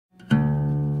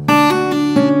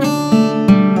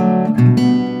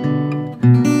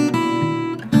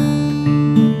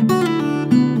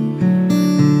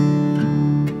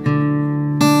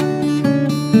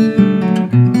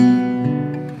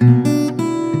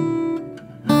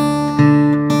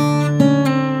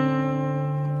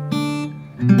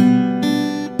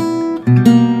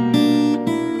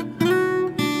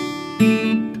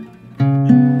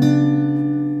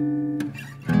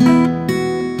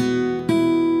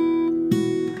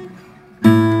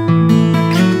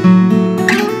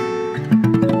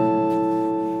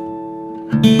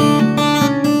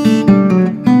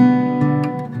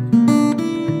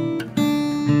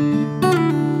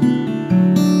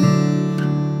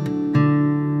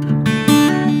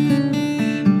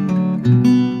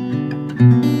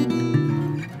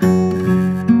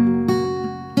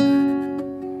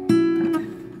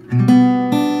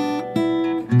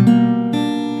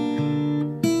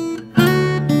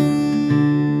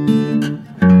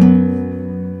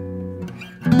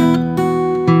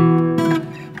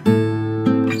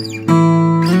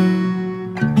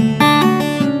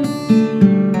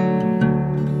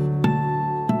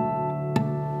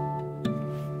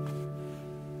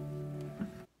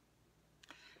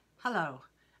Hello,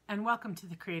 and welcome to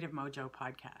the Creative Mojo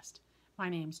Podcast. My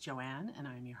name's Joanne, and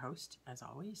I'm your host, as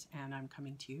always, and I'm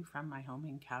coming to you from my home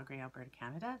in Calgary, Alberta,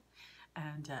 Canada.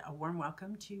 And a warm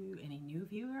welcome to any new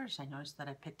viewers. I noticed that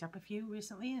I picked up a few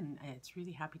recently, and it's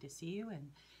really happy to see you.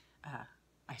 And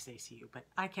I say see you, but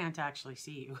I can't actually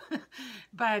see you.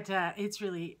 But it's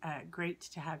really great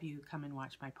to have you come and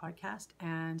watch my podcast,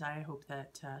 and I hope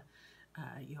that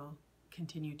you'll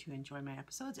continue to enjoy my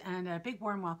episodes, and a big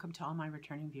warm welcome to all my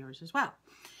returning viewers as well.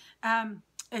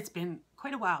 It's been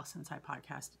quite a while since I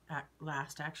podcast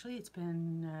last. Actually, it's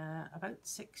been about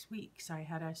 6 weeks. I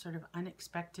had a sort of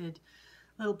unexpected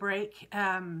little break.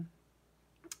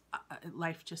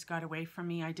 Life just got away from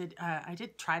me. I did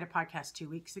try to podcast 2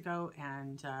 weeks ago,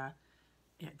 and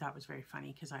that was very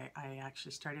funny because I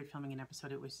actually started filming an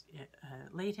episode. It was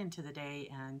late into the day,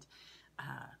 and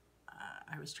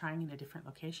I was trying in a different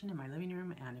location in my living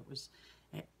room, and it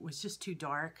was just too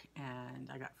dark, and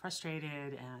I got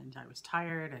frustrated, and I was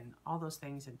tired, and all those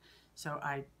things. And so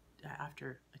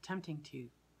after attempting to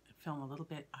film a little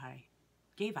bit, I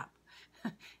gave up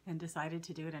and decided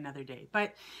to do it another day.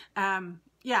 But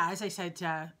yeah, as I said,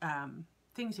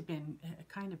 things have been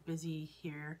kind of busy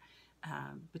here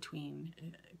between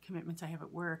commitments I have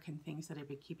at work and things that have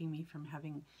been keeping me from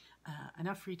having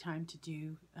enough free time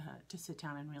to sit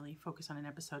down and really focus on an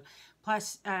episode.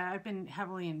 Plus, I've been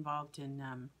heavily involved in,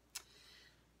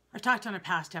 I've talked on a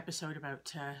past episode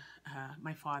about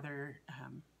my father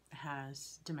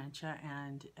has dementia,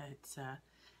 and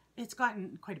it's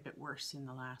gotten quite a bit worse in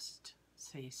the last,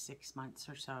 say, 6 months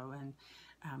or so. And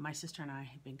my sister and I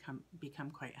have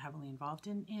become quite heavily involved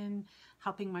in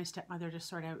helping my stepmother to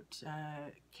sort out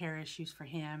care issues for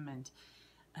him, and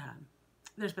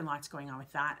there's been lots going on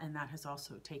with that, and that has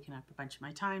also taken up a bunch of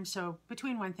my time. So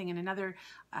between one thing and another,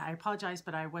 I apologize,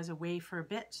 but I was away for a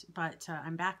bit, but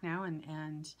I'm back now,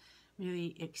 and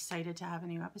really excited to have a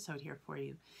new episode here for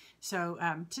you. So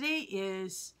today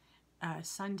is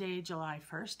Sunday, July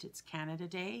 1st. It's Canada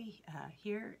Day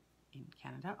here in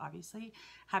Canada, obviously.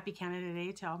 Happy Canada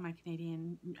Day to all my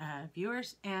Canadian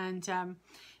viewers. And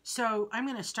so I'm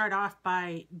going to start off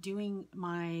by doing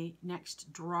my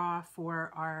next draw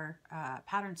for our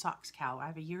Patterned Socks KAL. I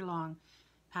have a year-long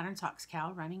Patterned Socks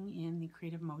KAL running in the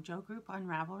Creative Mojo group on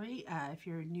Ravelry. If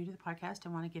you're new to the podcast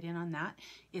and want to get in on that,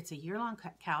 it's a year-long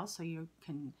KAL, so you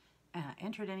can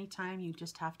enter at any time. You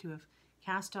just have to have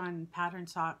cast on patterned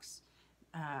socks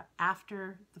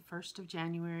after the 1st of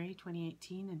January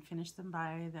 2018 and finish them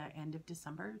by the end of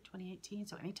December 2018.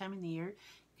 So anytime in the year,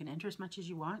 you can enter as much as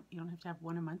you want. You don't have to have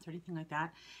one a month or anything like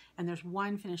that. And there's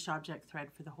one finished object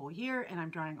thread for the whole year, and I'm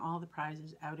drawing all the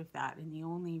prizes out of that. And the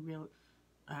only real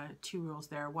two rules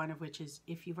there, one of which is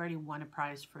if you've already won a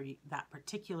prize for that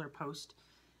particular post,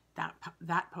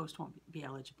 that post won't be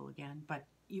eligible again, but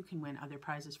you can win other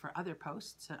prizes for other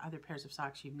posts, other pairs of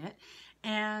socks you've knit,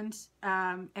 and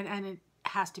it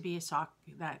has to be a sock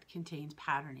that contains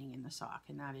patterning in the sock,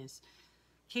 and that is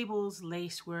cables,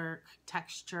 lace work,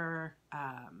 texture,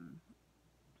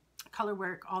 color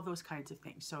work, all those kinds of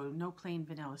things. So no plain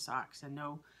vanilla socks, and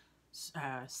no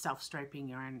self-striping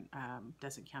yarn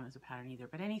doesn't count as a pattern either.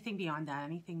 But anything beyond that,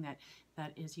 anything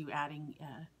that is you adding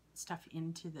stuff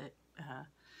into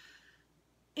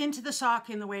the sock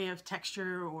in the way of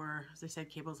texture, or as I said,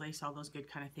 cables, lace, all those good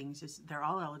kind of things, they're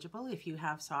all eligible. If you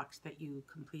have socks that you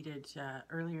completed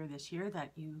earlier this year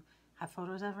that you have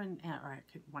photos of, or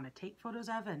want to take photos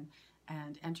of and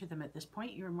enter them at this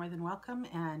point, you're more than welcome.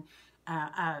 And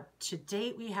to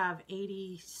date, we have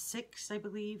 86, I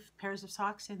believe, pairs of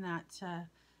socks in that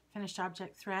finished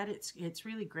object thread. It's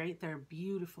really great. They're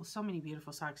beautiful, so many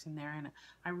beautiful socks in there, and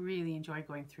I really enjoy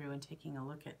going through and taking a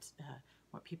look at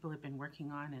what people have been working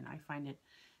on, and I find it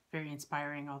very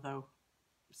inspiring, although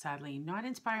sadly not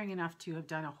inspiring enough to have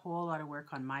done a whole lot of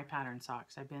work on my pattern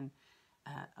socks. I've been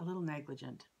a little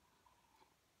negligent,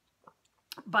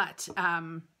 but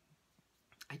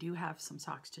I do have some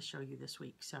socks to show you this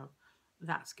week, so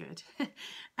that's good.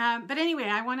 But anyway,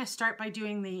 I want to start by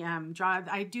doing the draw.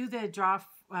 I do the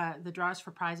draws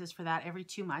for prizes for that every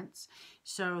 2 months.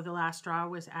 So the last draw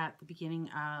was at the beginning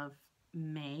of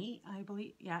May, I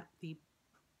believe. Yeah, the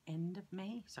end of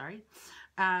May, sorry.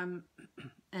 And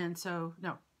so,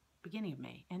 no, beginning of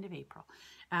May, end of April,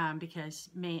 because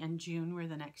May and June were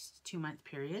the next 2-month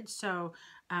period. So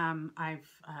I've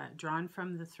drawn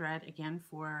from the thread again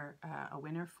for a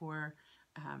winner for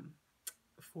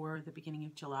the beginning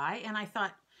of July. And I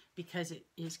thought, because it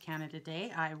is Canada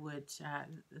Day, I would,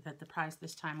 that the prize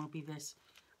this time will be this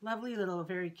lovely little,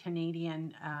 very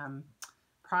Canadian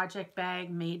project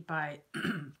bag made by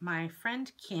my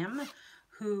friend Kim,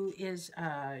 who is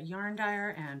a yarn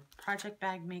dyer and project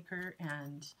bag maker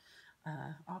and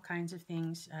all kinds of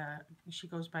things. She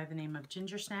goes by the name of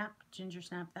Ginger Snap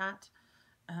that.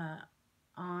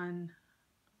 On,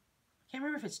 I can't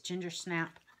remember if it's Ginger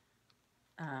Snap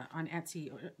on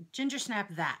Etsy, or Ginger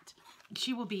Snap that.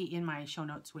 She will be in my show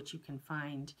notes, which you can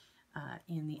find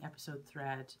in the episode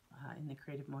thread in the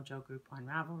Creative Mojo group on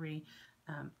Ravelry.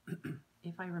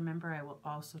 If I remember, I will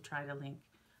also try to link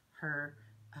her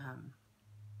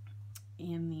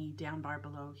in the down bar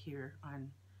below here on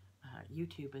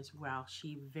YouTube as well.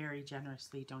 She very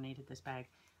generously donated this bag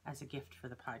as a gift for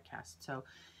the podcast. So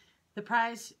the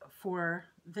prize for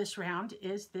this round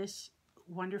is this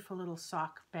wonderful little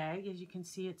sock bag. As you can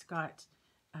see, it's got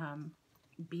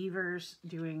beavers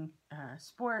doing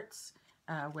sports,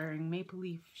 wearing maple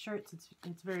leaf shirts.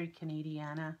 It's very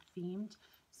Canadiana themed.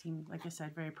 Seemed, like I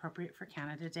said, very appropriate for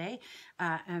Canada Day.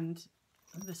 And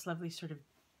this lovely sort of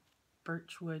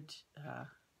birchwood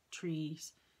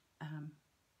trees.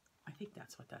 I think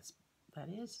that's what that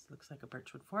is. Looks like a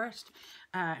birchwood forest.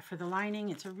 For the lining,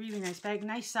 it's a really nice bag.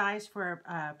 Nice size for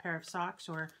a pair of socks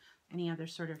or any other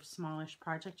sort of smallish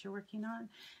project you're working on.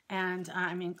 And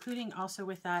I'm including also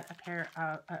with that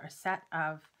a set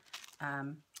of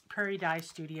Prairie Dye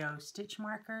Studio stitch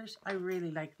markers. I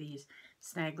really like these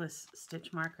snagless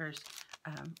stitch markers.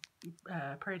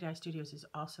 Prairie Dye Studios is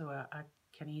also a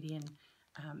Canadian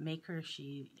maker.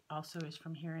 She also is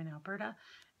from here in Alberta,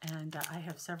 and I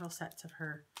have several sets of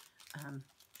her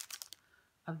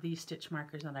of these stitch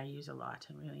markers that I use a lot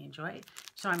and really enjoy.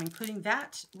 So I'm including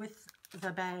that with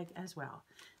the bag as well.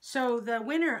 So the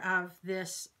winner of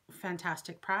this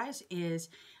fantastic prize is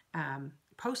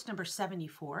post number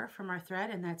 74 from our thread,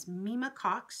 and that's Mima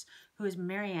Cox, who is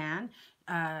Marianne.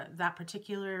 That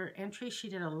particular entry, she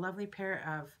did a lovely pair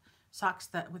of socks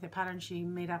that with a pattern she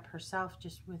made up herself,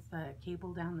 just with the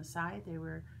cable down the side. They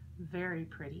were very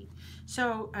pretty.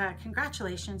 So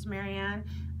congratulations, Marianne.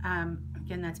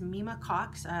 Again, that's Mima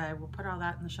Cox. We'll put all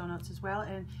that in the show notes as well.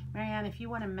 And Marianne, if you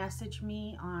want to message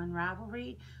me on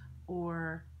Ravelry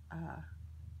or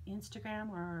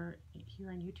Instagram or here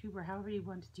on YouTube or however you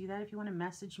want to do that, if you want to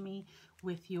message me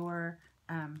with your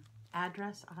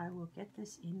address, I will get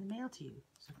this in the mail to you.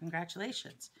 So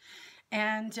congratulations.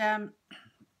 And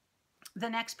the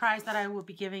next prize that I will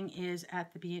be giving is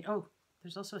at the beginning. Oh,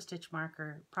 there's also a stitch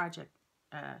marker project,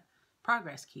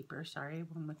 progress keeper, sorry,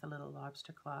 one with a little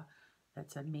lobster claw.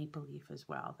 That's a maple leaf as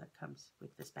well that comes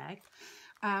with this bag.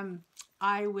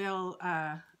 I will,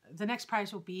 the next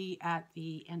prize will be at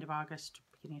the end of August,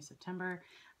 beginning of September,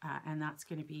 and that's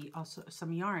going to be also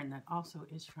some yarn that also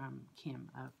is from Kim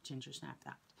of Ginger Snap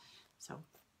That. So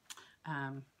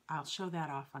I'll show that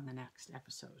off on the next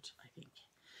episode, I think.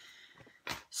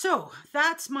 So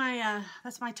that's my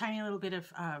tiny little bit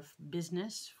of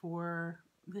business for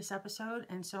this episode,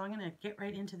 and so I'm going to get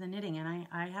right into the knitting. And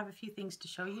I have a few things to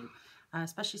show you,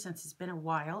 especially since it's been a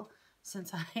while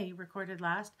since I recorded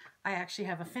last. I actually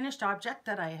have a finished object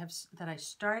that I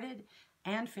started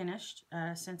and finished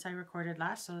since I recorded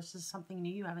last. So this is something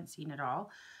new you haven't seen at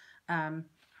all.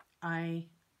 I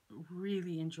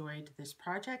really enjoyed this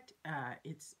project.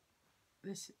 It's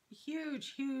this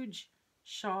huge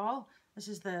shawl. This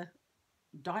is the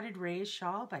Dotted Rays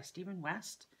shawl by Stephen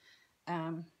West,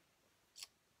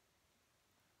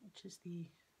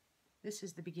 this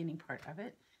is the beginning part of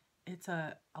it. It's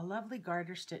a lovely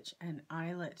garter stitch and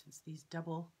eyelet. It's these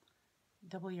double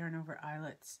yarn over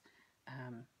eyelets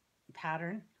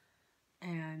pattern,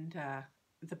 and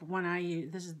the one I use,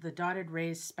 this is the Dotted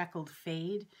Rays Speckled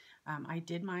Fade. I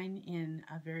did mine in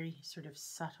a very sort of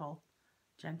subtle,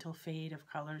 gentle fade of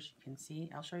colors. You can see,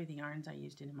 I'll show you the yarns I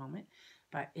used in a moment,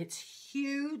 but it's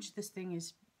huge. This thing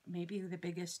is maybe the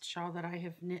biggest shawl that I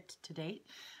have knit to date.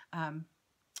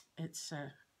 It's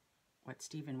what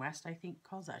Stephen West, I think,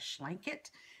 calls a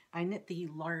schlanket. I knit the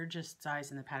largest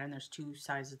size in the pattern. There's two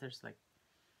sizes. There's like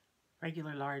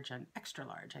regular large and extra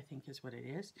large, I think is what it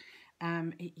is.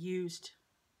 It used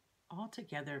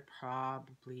altogether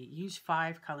used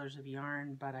 5 colors of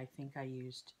yarn, but I think I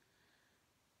used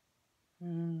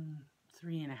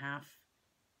 3.5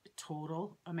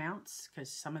 total amounts, because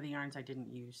some of the yarns I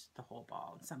didn't use the whole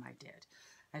ball and some I did.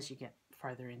 As you get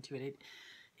farther into it,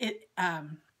 it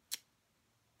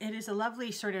is a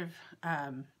lovely sort of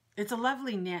it's a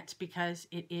lovely knit because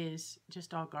it is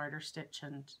just all garter stitch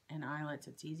and eyelets.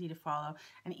 It's easy to follow,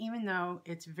 and even though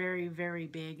it's very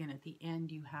big, and at the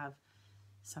end you have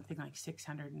something like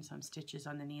 600 and some stitches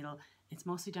on the needle, it's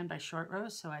mostly done by short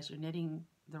rows. So as you're knitting,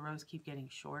 the rows keep getting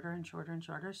shorter and shorter and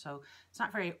shorter. So it's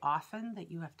not very often that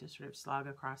you have to sort of slog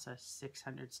across a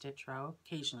 600 stitch row.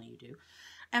 Occasionally you do.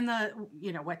 And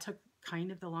what took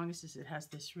kind of the longest is it has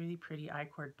this really pretty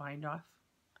I-cord bind off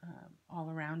all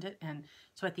around it. And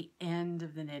so at the end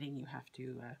of the knitting, you have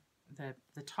to,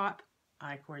 the top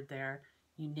I-cord there,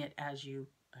 you knit as you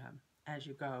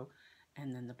go.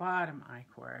 And then the bottom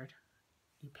I-cord,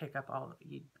 you pick up all,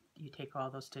 you take all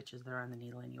those stitches that are on the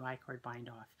needle and you I-cord bind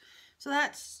off. So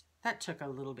that took a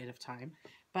little bit of time.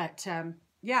 But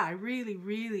yeah, I really,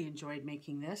 really enjoyed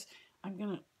making this. I'm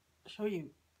going to show you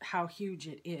how huge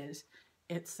it is.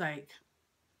 It's like,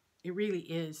 it really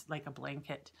is like a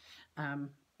blanket.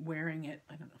 Wearing it,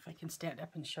 I don't know if I can stand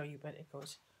up and show you, but it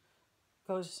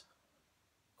goes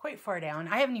quite far down.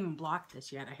 I haven't even blocked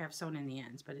this yet. I have sewn in the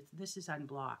ends, but this is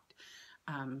unblocked.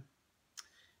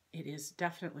 It is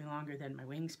definitely longer than my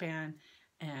wingspan,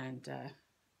 and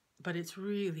but it's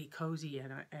really cozy,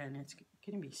 and it's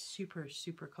going to be super,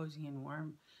 super cozy and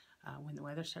warm when the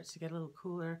weather starts to get a little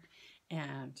cooler.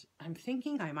 And I'm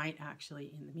thinking I might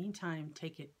actually, in the meantime,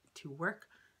 take it to work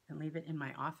and leave it in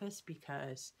my office,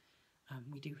 because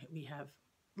we have,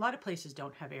 a lot of places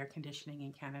don't have air conditioning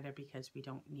in Canada because we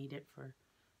don't need it for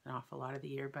an awful lot of the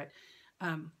year, but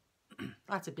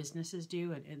lots of businesses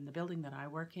do. And in the building that I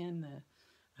work in,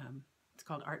 it's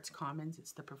called Arts Commons,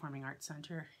 it's the Performing Arts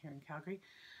Center here in Calgary,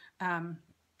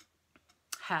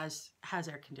 has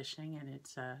air conditioning, and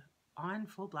it's on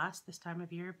full blast this time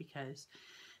of year, because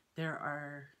there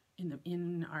are,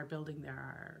 in our building, there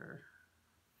are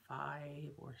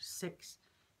 5 or 6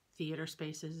 theater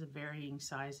spaces of varying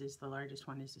sizes. The largest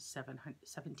one is a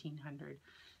 1,700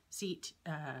 seat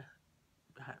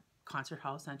concert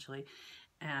hall, essentially.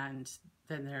 And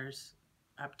then there's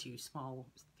up to small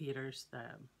theaters.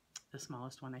 The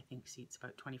smallest one, I think, seats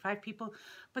about 25 people.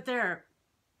 But there are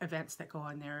events that go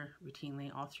on there routinely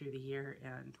all through the year.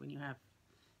 And when you have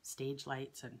stage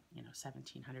lights and,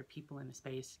 1,700 people in a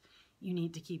space, you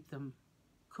need to keep them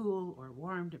cool or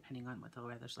warm, depending on what the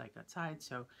weather's like outside.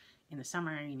 So in the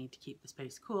summer, you need to keep the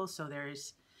space cool. So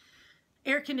there's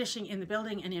air conditioning in the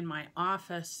building, and in my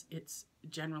office, it's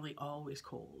generally always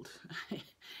cold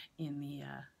in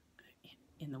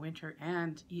the winter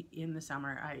and in the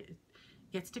summer. It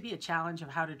gets to be a challenge of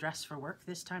how to dress for work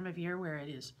this time of year, where it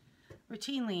is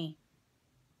routinely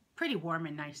pretty warm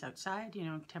and nice outside.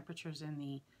 Temperatures in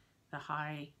the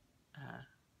high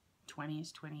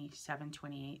 20s, 27,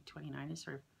 28, 29 is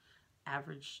sort of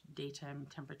average daytime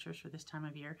temperatures for this time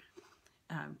of year.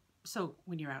 So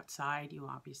when you're outside, you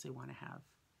obviously want to have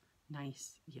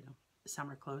nice,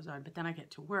 summer clothes on. But then I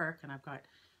get to work and I've got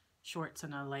shorts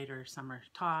and a lighter summer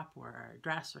top or a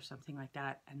dress or something like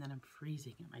that, and then I'm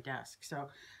freezing at my desk. So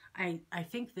I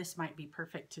think this might be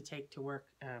perfect to take to work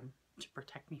to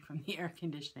protect me from the air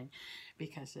conditioning,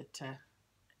 because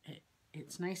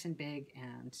it's nice and big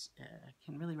and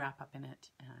can really wrap up in it.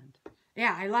 And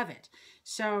yeah, I love it.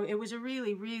 So it was a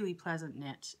really, really pleasant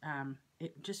knit.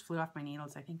 It just flew off my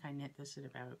needles. I think I knit this at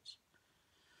about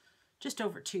just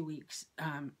over 2 weeks.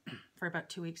 For about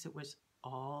 2 weeks, it was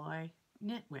all I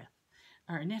knit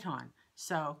on.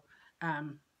 So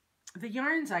the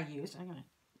yarns I used, I'm going to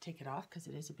take it off because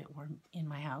it is a bit warm in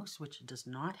my house, which does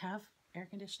not have air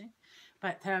conditioning.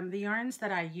 But the yarns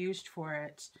that I used for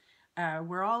it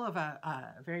were all of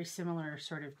a very similar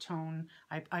sort of tone.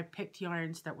 I picked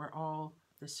yarns that were all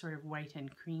this sort of white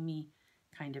and creamy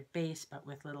kind of base, but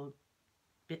with little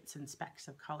bits and specks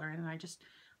of color. And I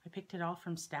picked it all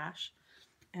from Stash.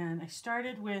 And I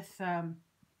started with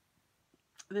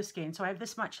this skein. So I have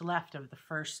this much left of the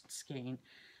first skein.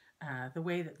 The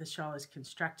way that the shawl is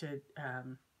constructed,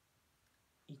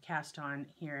 you cast on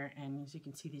here, and as you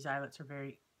can see, these eyelets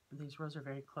these rows are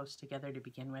very close together to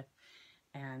begin with,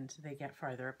 and they get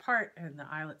farther apart, and the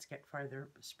eyelets get farther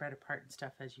spread apart and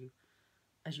stuff as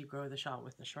you grow the shawl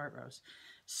with the short rows.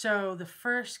 So the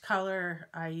first color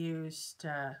I used,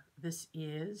 this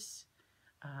is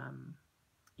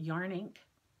Yarn Ink,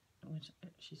 which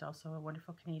she's also a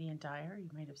wonderful Canadian dyer. You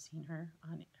might have seen her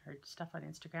on her stuff on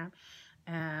Instagram.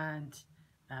 And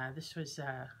this was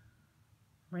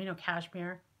merino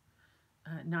cashmere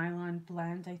nylon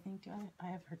blend, I think. I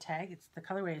have her tag. The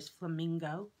colorway is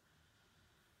Flamingo.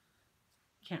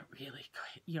 Can't really,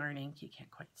 Yarn Ink, you can't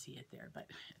quite see it there, but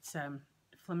it's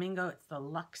Flamingo. It's the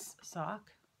Luxe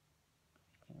sock.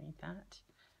 You can read that,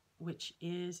 which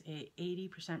is a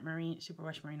 80% marine,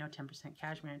 superwash merino, 10%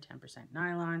 cashmere, and 10%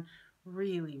 nylon.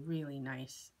 Really, really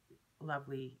nice,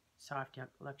 lovely, soft,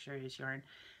 luxurious yarn.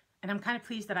 And I'm kind of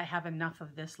pleased that I have enough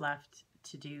of this left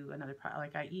to do another project.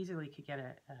 Like, I easily could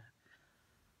get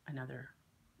another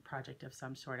project of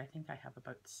some sort. I think I have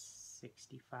about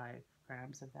 65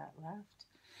 grams of that left.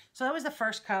 So that was the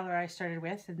first color I started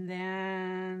with, and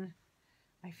then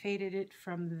I faded it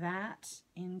from that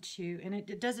into, and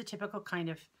it does a typical kind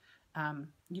of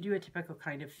You do a typical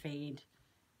kind of fade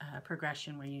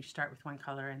progression where you start with one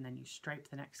color and then you stripe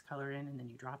the next color in, and then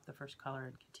you drop the first color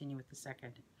and continue with the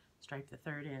second, stripe the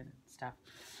third in and stuff.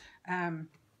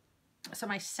 So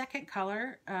my second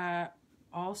color,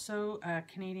 also a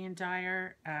Canadian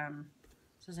dyer.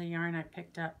 This is a yarn I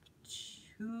picked up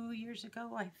 2 years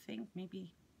ago, I think,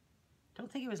 maybe.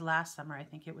 Don't think it was last summer. I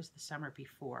think it was the summer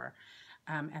before,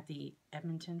 at the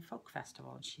Edmonton Folk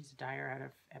Festival. And she's a dyer out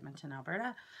of Edmonton,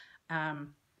 Alberta.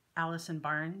 Allison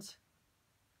Barnes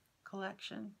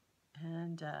collection.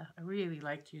 And I really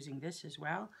liked using this as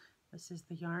well. This is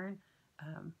the yarn.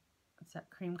 It's that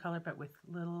cream color, but with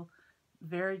little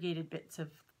variegated bits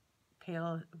of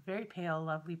pale, very pale,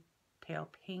 lovely pale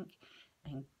pink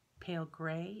and pale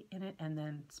gray in it, and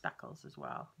then speckles as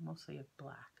well, mostly of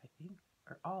black, I think,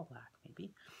 or all black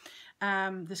maybe.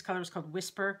 This color is called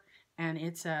Whisper, and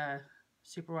it's a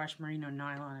superwash merino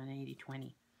nylon and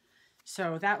 80/20.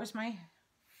 So that was my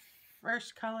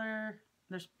first color.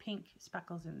 There's pink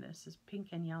speckles in this. It's pink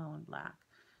and yellow and black.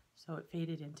 So it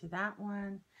faded into that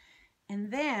one.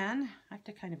 And then I have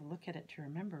to kind of look at it to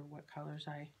remember what colors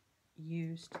I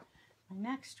used. My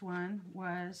next one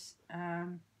was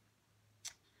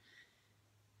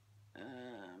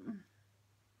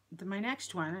my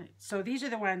next one. So these are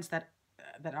the ones that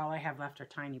all I have left are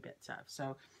tiny bits of.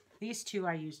 So these two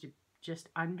I used just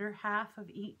under half of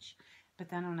each. But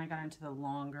then when I got into the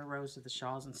longer rows of the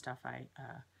shawls and stuff, I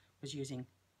was using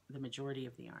the majority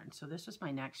of the yarn. So this was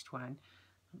my next one.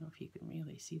 I don't know if you can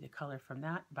really see the color from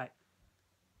that, but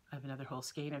I have another whole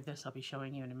skein of this I'll be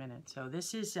showing you in a minute. So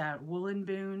this is Woolen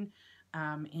Boon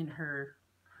in her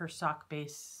sock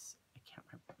base. I can't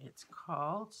remember what it's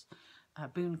called.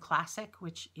 Boon Classic,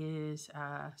 which is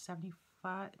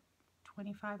 75,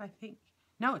 25, I think.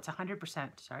 No, it's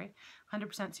 100%, sorry. 100%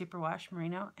 superwash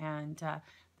merino. And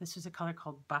this is a color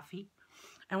called Buffy.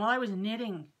 And while I was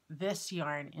knitting this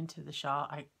yarn into the shawl,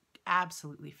 I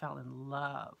absolutely fell in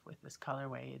love with this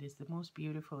colorway. It is the most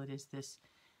beautiful. It is this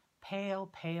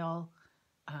pale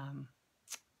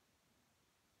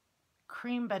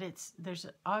cream, but there's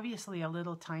obviously a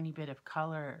little tiny bit of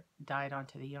color dyed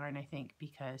onto the yarn, I think,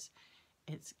 because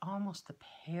it's almost the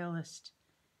palest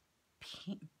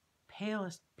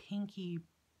pinky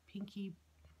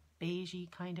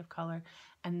beigey kind of color,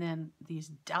 and then these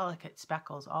delicate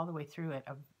speckles all the way through it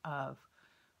of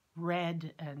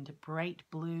red and bright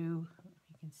blue.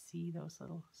 You can see those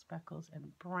little speckles,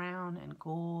 and brown and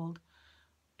gold.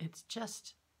 It's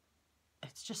just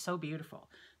so beautiful.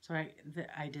 So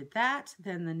I did that.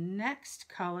 Then the next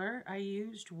color I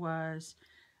used was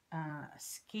a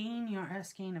skein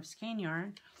of skein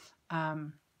yarn,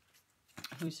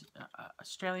 who's an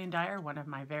Australian dyer, one of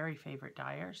my very favorite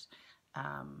dyers,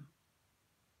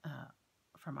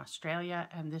 from Australia.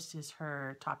 And this is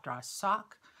her top draw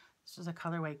sock. This is a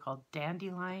colorway called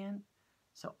Dandelion.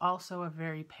 So also a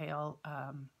very pale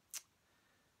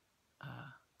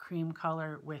cream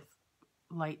color with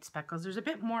light speckles. There's a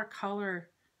bit more color.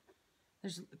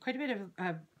 There's quite a bit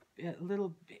of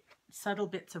little subtle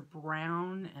bits of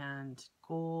brown and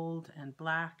gold and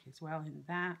black as well in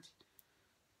that.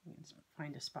 You can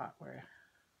find a spot where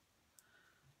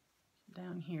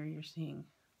down here you're seeing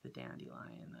the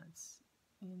dandelion that's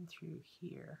in through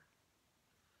here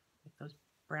with those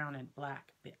brown and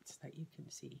black bits that you can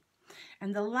see.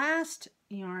 And the last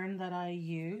yarn that I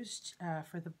used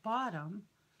for the bottom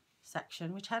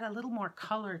section, which had a little more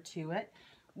color to it,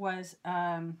 was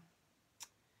a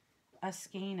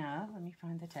skein of, let me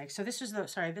find the tag. So this was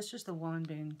the Woolen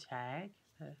Boon tag,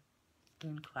 the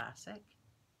Boon Classic.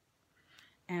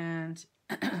 And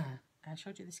I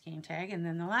showed you the skein tag. And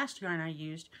then the last yarn I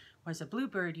used was a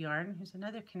Bluebird yarn, who's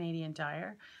another Canadian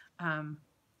dyer.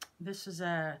 This is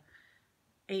a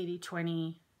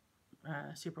 80/20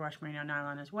 superwash merino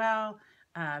nylon as well.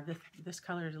 This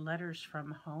color is Letters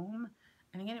from Home.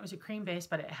 And again, it was a cream base,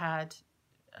 but it had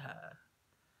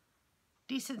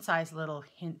decent sized little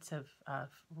hints of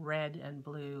red and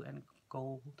blue and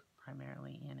gold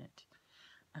primarily in it.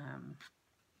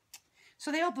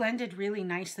 So they all blended really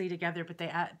nicely together,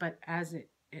 but as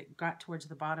it got towards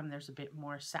the bottom, there's a bit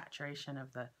more saturation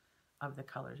of the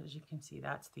colors. As you can see,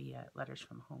 that's the Letters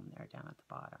from Home there down at the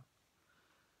bottom.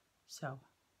 So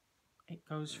it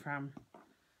goes from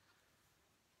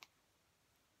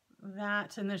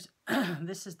that, and there's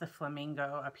this is the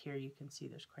Flamingo up here. You can see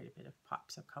there's quite a bit of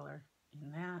pops of color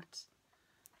in that.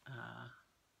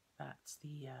 That's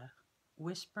the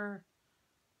Whisper,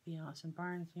 the Allison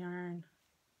Barnes yarn.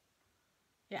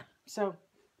 Yeah, so,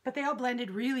 but they all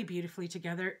blended really beautifully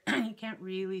together. You can't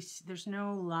really see, there's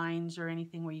no lines or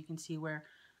anything where you can see where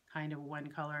kind of one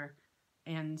color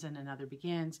ends and another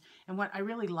begins. And what I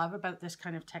really love about this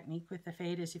kind of technique with the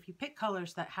fade is if you pick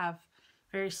colors that have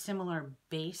very similar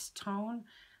base tone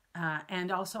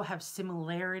and also have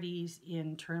similarities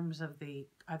in terms of the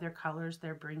other colors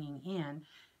they're bringing in,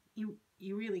 you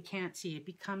really can't see. It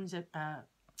becomes a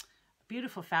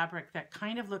beautiful fabric that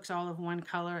kind of looks all of one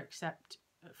color except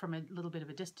from a little bit of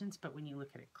a distance, but when you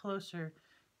look at it closer,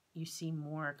 you see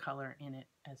more color in it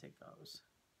as it goes.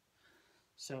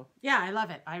 So yeah, I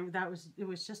love it. It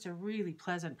was just a really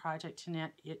pleasant project to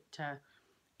knit. It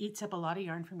eats up a lot of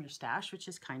yarn from your stash, which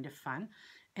is kind of fun.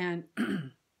 And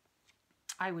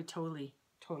I would totally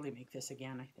make this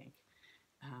again, I think.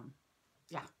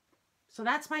 Yeah. So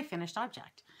that's my finished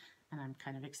object. And I'm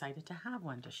kind of excited to have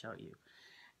one to show you.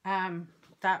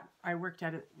 That I worked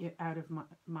out of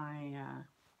my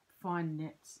Fawn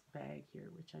Knits bag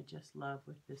here, which I just love,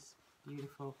 with this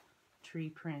beautiful tree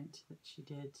print that she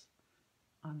did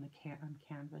on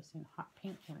canvas in hot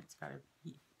pink, and it's got a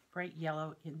bright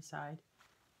yellow inside.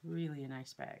 Really a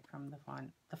nice bag from the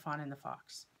Fawn and the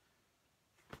Fox.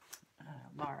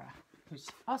 Laura, who's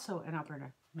also an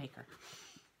Alberta maker,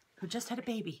 who just had a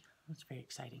baby. It's very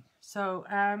exciting. So,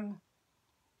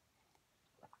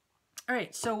 all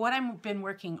right, so what I've been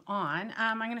working on,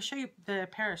 I'm going to show you the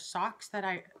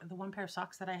one pair of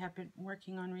socks that I have been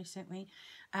working on recently.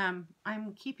 I'm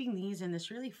keeping these in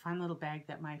this really fun little bag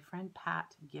that my friend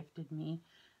Pat gifted me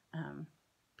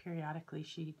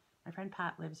periodically. My friend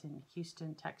Pat lives in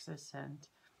Houston, Texas, and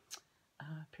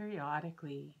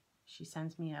periodically she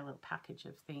sends me a little package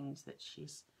of things that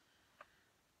she's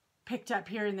picked up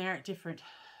here and there at different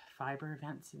fiber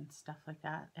events and stuff like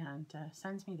that, and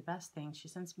sends me the best things. She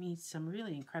sends me some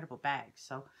really incredible bags.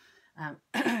 So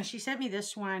she sent me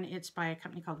this one. It's by a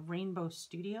company called Rainbow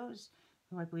Studios,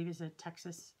 who I believe is a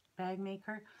Texas bag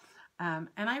maker. And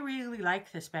I really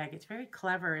like this bag. It's very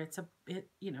clever. It's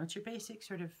your basic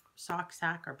sort of sock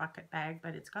sack or bucket bag,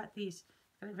 but it's got a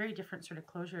very different sort of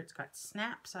closure. It's got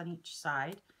snaps on each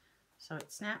side. So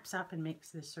it snaps up and makes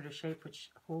this sort of shape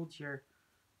which holds your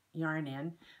yarn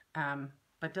in,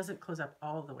 but doesn't close up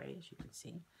all the way, as you can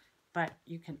see. But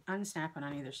you can unsnap it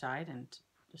on either side and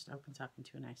just opens up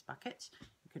into a nice bucket.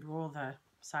 You could roll the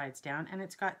sides down, and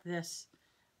it's got this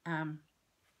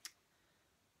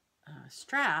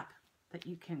strap that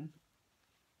you can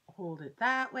hold it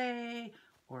that way,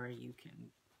 or you can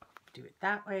do it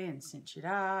that way and cinch it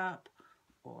up,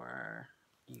 or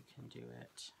you can do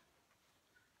it,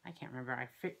 I can't remember, I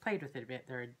played with it a bit.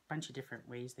 There are a bunch of different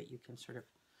ways that you can sort of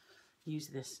use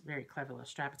this very clever little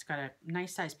strap. It's got a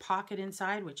nice size pocket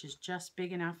inside, which is just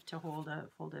big enough to hold a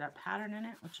folded up pattern in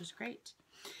it, which is great.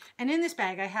 And in this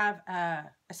bag, I have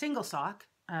a single sock,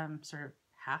 sort of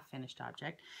half finished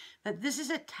object. This is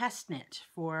a test knit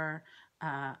for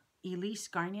Elise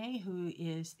Garnier, who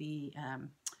is the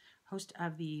host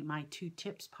of the My 2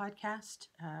 Tips podcast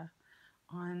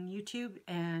on YouTube,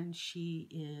 and she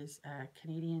is a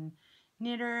Canadian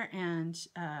knitter and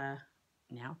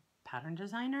now pattern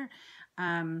designer.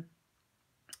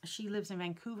 She lives in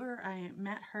Vancouver. I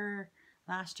met her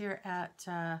last year at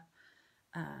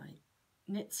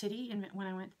Knit City when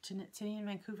I went to Knit City in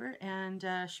Vancouver,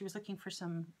 and she was looking for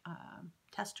some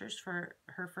testers for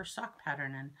her first sock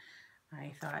pattern, and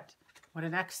I thought, what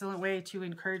an excellent way to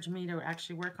encourage me to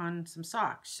actually work on some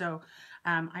socks. So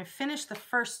I finished the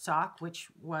first sock, which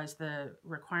was the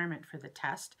requirement for the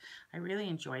test. I really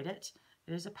enjoyed it.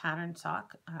 It is a patterned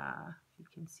sock. You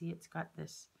can see it's got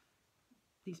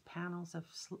these panels of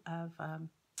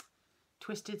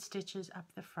twisted stitches up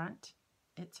the front.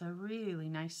 It's a really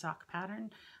nice sock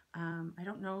pattern. I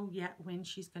don't know yet when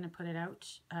she's going to put it out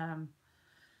on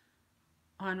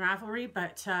Ravelry,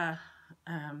 but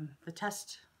the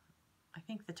test, I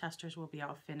think the testers will be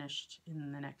all finished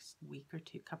in the next week or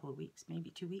two, couple of weeks, maybe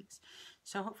 2 weeks.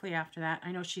 So hopefully after that,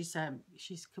 I know she's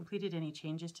completed any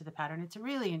changes to the pattern. It's a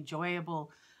really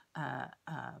enjoyable,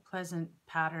 pleasant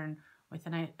pattern with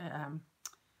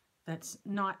that's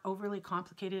not overly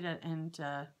complicated, and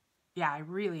yeah, I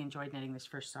really enjoyed knitting this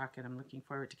first sock, and I'm looking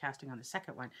forward to casting on the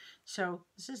second one. So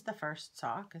this is the first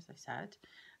sock, as I said.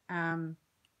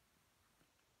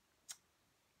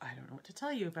 I don't know what to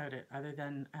tell you about it other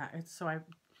than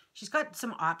she's got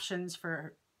some options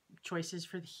for choices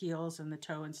for the heels and the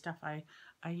toe and stuff. I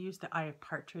used the Eye of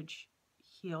Partridge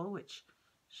heel, which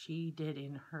she did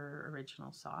in her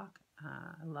original sock.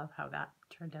 I love how that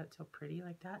turned out so pretty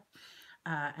like that.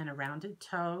 And a rounded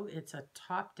toe. It's a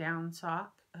top-down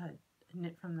sock,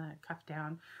 knit from the cuff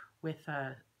down with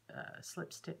a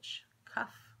slip stitch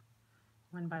cuff,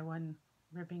 1x1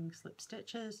 ribbing slip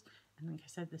stitches. And like I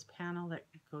said, this panel that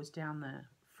goes down the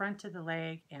front of the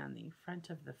leg and the front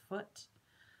of the foot.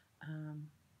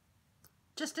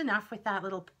 just enough with that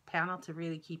little panel to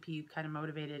really keep you kind of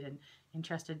motivated and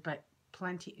interested, but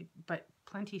plenty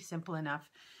simple enough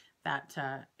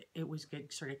that it was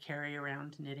good sort of carry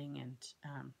around knitting and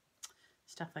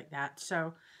stuff like that.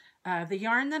 So the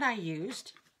yarn that I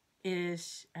used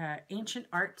is Ancient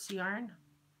Arts yarn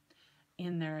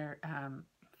in their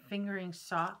fingering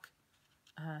sock.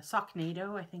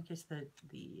 Socknado, I think, is the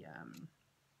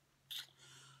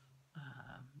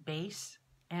base,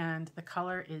 and the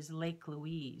color is Lake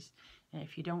Louise. And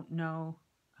if you don't know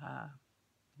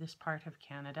this part of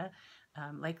Canada,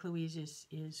 Lake Louise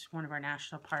is one of our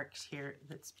national parks here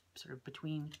that's sort of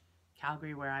between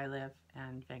Calgary, where I live,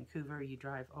 and Vancouver. You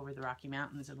drive over the Rocky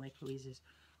Mountains, and Lake Louise is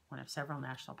one of several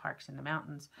national parks in the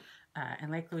mountains.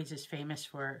 And Lake Louise is famous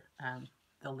for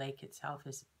the lake itself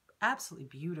is absolutely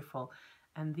beautiful.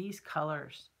 And these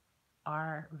colors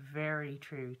are very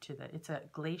true to it's a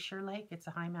glacier lake. It's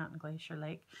a high mountain glacier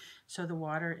lake. So the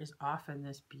water is often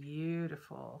this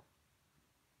beautiful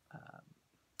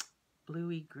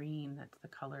bluey green. That's the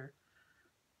color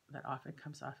that often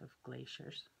comes off of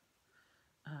glaciers.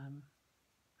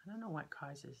 I don't know what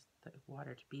causes the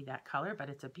water to be that color, but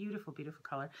it's a beautiful, beautiful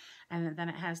color. And then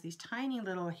it has these tiny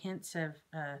little hints of,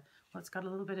 well, it's got a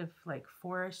little bit of like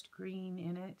forest green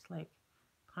in it, like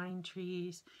pine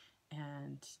trees,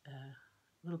 and a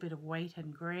little bit of white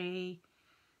and gray,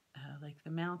 like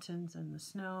the mountains and the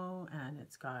snow. And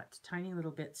it's got tiny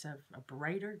little bits of a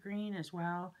brighter green as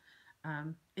well.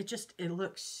 It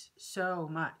looks so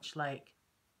much like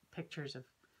pictures of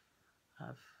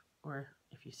or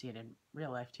if you see it in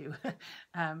real life too,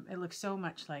 it looks so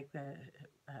much like the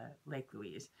Lake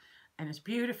Louise, and it's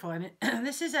beautiful. And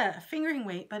this is a fingering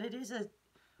weight, but it is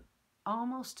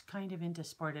almost kind of into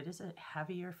sport. It is a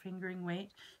heavier fingering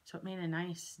weight, so it made a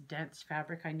nice dense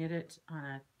fabric. I knit it on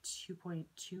a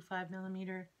 2.25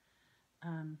 millimeter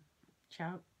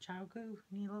Chowgu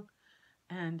needle,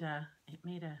 and it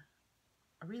made a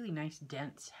really nice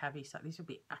dense heavy sock. These would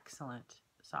be excellent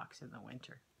socks in the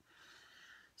winter.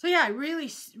 So yeah, I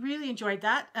really, really enjoyed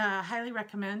that. Highly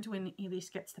recommend when Elise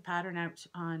gets the pattern out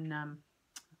on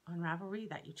Ravelry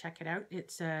that you check it out.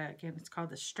 It's again, it's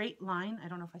called the Straight Line. I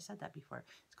don't know if I said that before.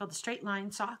 It's called the Straight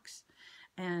Line Socks,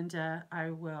 and I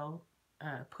will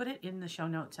put it in the show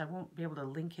notes. I won't be able to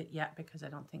link it yet because I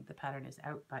don't think the pattern is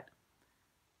out, but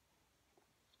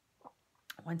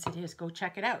once it is, go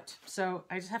check it out. So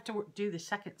I just have to do the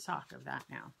second sock of that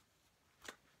now.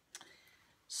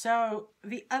 So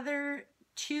the other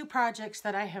two projects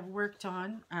that I have worked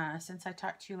on since I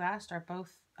talked to you last are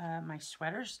both my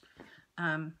sweaters,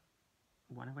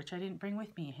 one of which I didn't bring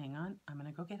with me. Hang on, I'm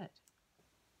gonna go get it.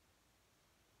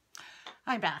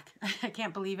 I'm back. I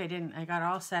can't believe I didn't. I got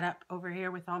all set up over here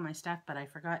with all my stuff, but I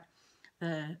forgot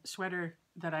the sweater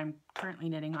that I'm currently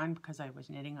knitting on because I was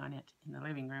knitting on it in the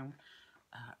living room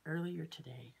earlier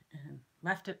today and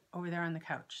left it over there on the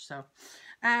couch. So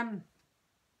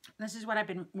this is what I've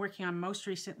been working on most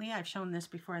recently. I've shown this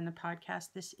before in the podcast.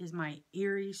 This is my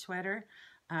Eerie sweater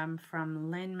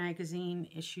from Len magazine,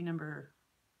 issue number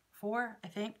 4, I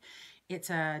think.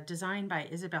 It's designed by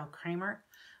Isabel Kramer,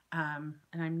 and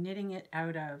I'm knitting it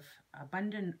out of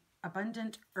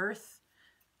Abundant Earth.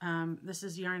 This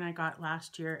is yarn I got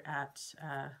last year at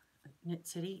Knit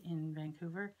City in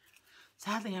Vancouver.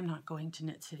 Sadly, I'm not going to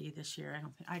Knit City this year.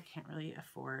 I can't really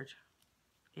afford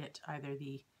it, either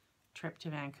the trip to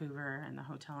Vancouver and the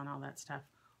hotel and all that stuff,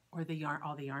 or the yarn,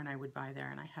 all the yarn I would buy there,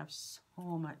 and I have so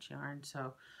much yarn,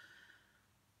 so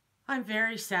I'm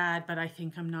very sad, but I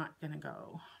think I'm not gonna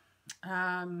go.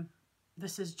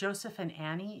 This is Joseph and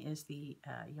Annie is the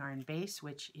yarn base,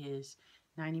 which is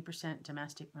 90%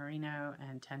 domestic merino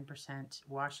and 10%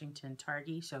 Washington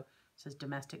Targhee. So it says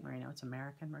domestic merino, it's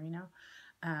American merino.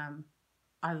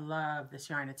 I love this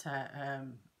yarn. It's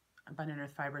Abundant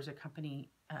Earth Fibers, a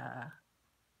company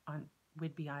on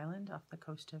Whidbey Island off the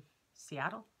coast of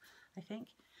Seattle, I think.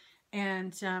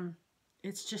 And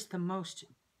it's just the most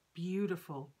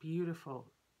beautiful,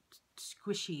 beautiful,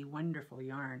 squishy, wonderful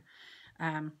yarn.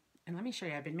 And let me show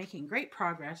you, I've been making great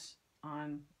progress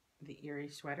on the Eerie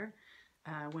sweater.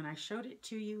 When I showed it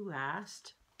to you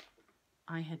last,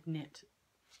 I had knit.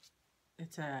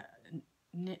 It's a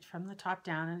knit from the top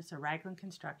down, and it's a raglan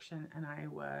construction, and I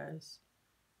was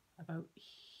about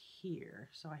here.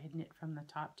 So I had knit from the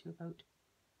top to about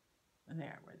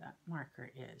there where that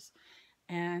marker is.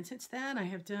 And since then I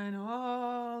have done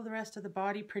all the rest of the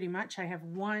body pretty much. I have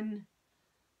one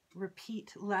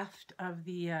repeat left of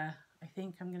the, I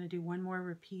think I'm going to do one more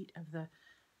repeat of the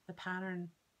pattern,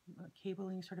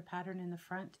 cabling sort of pattern in the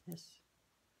front, this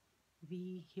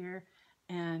V here.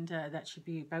 And that should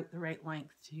be about the right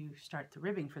length to start the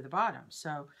ribbing for the bottom.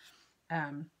 So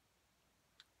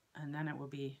and then it will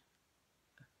be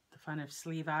the fun of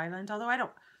Sleeve Island. Although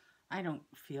I don't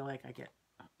feel like I get,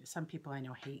 some people I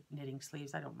know hate knitting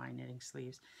sleeves. I don't mind knitting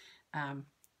sleeves.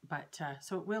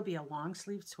 So it will be a long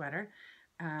sleeved sweater.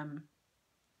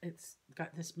 It's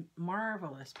got this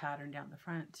marvelous pattern down the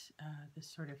front, this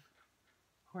sort of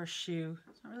horseshoe.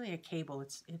 It's not really a cable.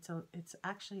 It's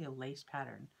actually a lace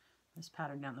pattern. This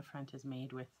pattern down the front is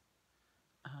made with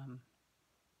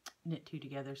knit two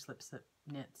together, slip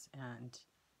knits, and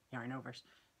yarn overs.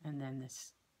 And then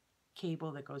this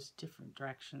cable that goes different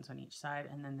directions on each side,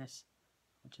 and then this,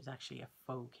 which is actually a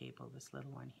faux cable, this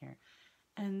little one here.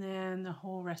 And then the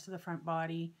whole rest of the front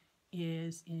body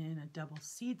is in a double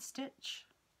seed stitch.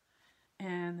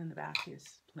 And then the back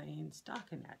is plain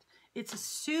stockinette. It's a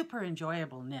super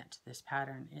enjoyable knit, this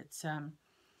pattern. It's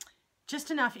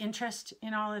just enough interest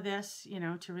in all of this, you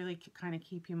know, to really kind of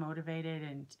keep you motivated,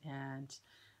 and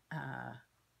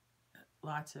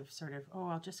lots of sort of, oh,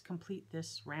 I'll just complete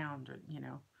this round, or, you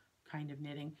know, kind of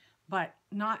knitting, but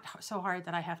not so hard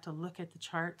that I have to look at the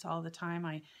charts all the time.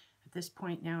 At this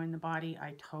point now in the body,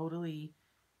 I totally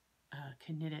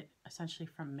can knit it essentially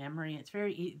from memory. It's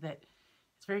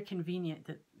very convenient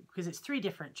that, because it's 3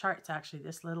 different charts actually,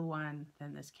 this little one,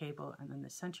 then this cable, and then the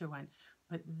center one.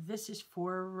 But this is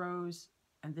 4 rows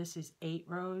and this is 8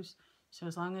 rows. So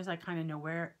as long as I kind of know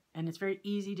where, and it's very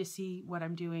easy to see what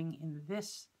I'm doing in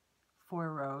this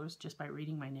 4 rows just by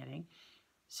reading my knitting.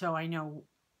 So I know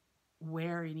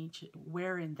where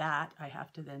in that I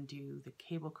have to then do the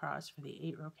cable cross for the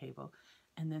 8-row cable.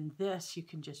 And then this, you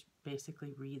can just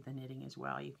basically read the knitting as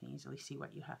well. You can easily see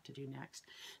what you have to do next.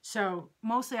 So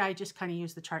mostly I just kind of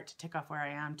use the chart to tick off where I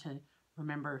am, to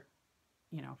remember,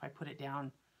 you know, if I put it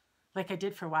down, like I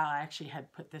did for a while. I actually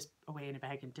had put this away in a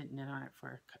bag and didn't knit on it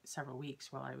for several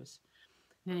weeks while I was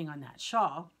knitting on that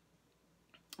shawl.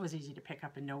 It was easy to pick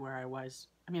up and know where I was.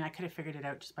 I mean, I could have figured it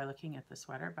out just by looking at the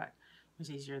sweater, but it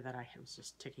was easier that I was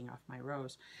just ticking off my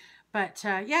rows. But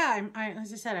yeah,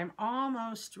 as I said, I'm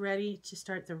almost ready to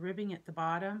start the ribbing at the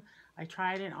bottom. I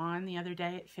tried it on the other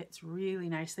day. It fits really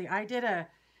nicely. I did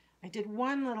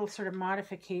one little sort of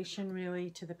modification really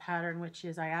to the pattern, which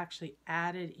is I actually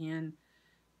added in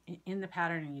the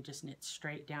pattern, and you just knit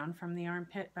straight down from the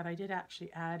armpit, but I did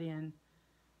actually add in,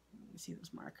 you see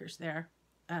those markers there,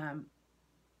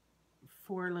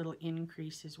 4 little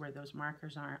increases where those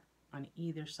markers are on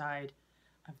either side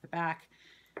of the back,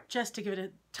 just to give it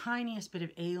a tiniest bit of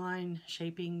A-line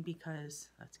shaping, because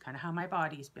that's kind of how my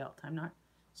body's built. I'm not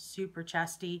super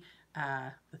chesty.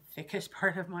 The thickest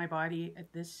part of my body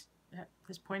at this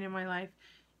point in my life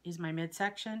is my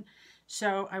midsection.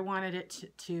 So I wanted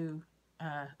it to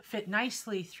fit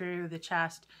nicely through the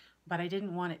chest, but I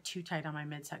didn't want it too tight on my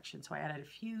midsection. So I added a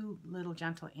few little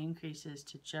gentle increases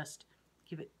to just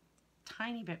give it a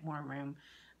tiny bit more room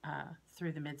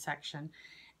through the midsection.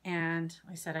 And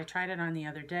like I said, I tried it on the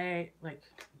other day, like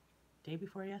day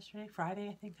before yesterday, Friday,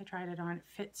 I think I tried it on. It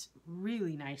fits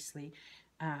really nicely,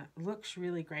 looks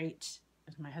really great.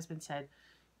 As my husband said,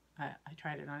 I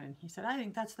tried it on and he said, I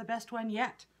think that's the best one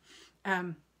yet.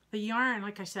 The yarn,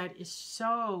 like I said, is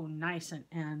so nice,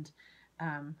 and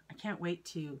I can't wait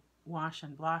to wash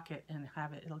and block it and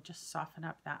have it. It'll just soften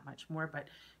up that much more. But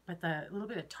the little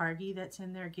bit of targhee that's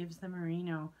in there gives the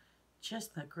merino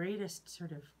just the greatest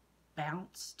sort of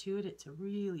bounce to it. It's a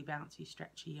really bouncy,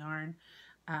 stretchy yarn.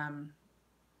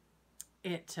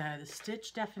 The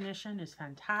stitch definition is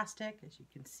fantastic, as you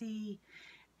can see,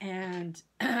 and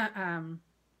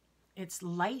it's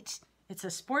light. It's a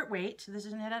sport weight. This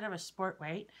is knit out of a sport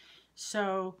weight.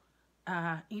 So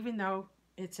even though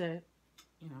it's a,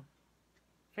 you know,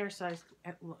 fair size,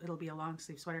 it'll be a long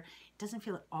sleeve sweater, it doesn't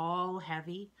feel at all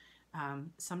heavy.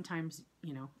 Sometimes,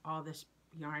 you know, all this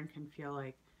yarn can feel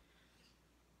like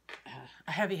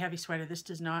a heavy sweater. This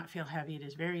does not feel heavy. It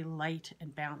is very light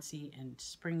and bouncy and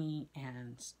springy,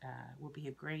 and will be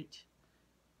a great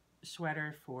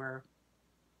sweater for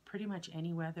pretty much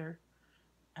any weather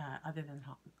other than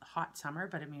hot summer.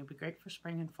 But I mean, it would be great for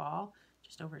spring and fall,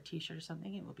 just over a t-shirt or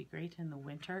something. It will be great in the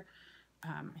winter.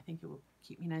 I think it will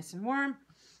keep me nice and warm.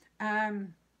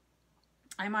 I'm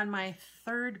on my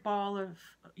 3rd ball of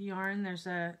yarn.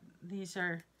 These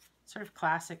are sort of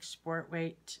classic sport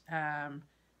weight,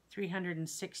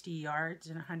 360 yards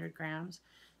and 100 grams.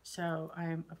 So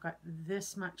I've got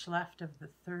this much left of the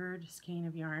 3rd skein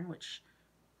of yarn, which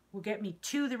will get me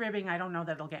to the ribbing. I don't know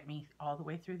that it'll get me all the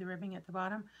way through the ribbing at the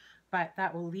bottom, but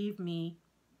that will leave me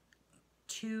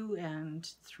 2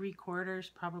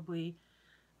 3/4 probably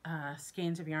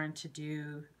skeins of yarn to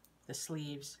do the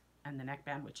sleeves and the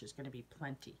neckband, which is going to be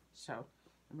plenty. So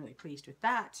I'm really pleased with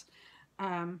that.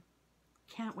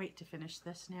 Can't wait to finish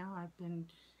this now. I've been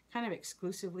kind of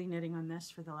exclusively knitting on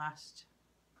this for the last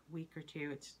week or two.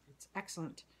 It's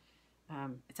excellent.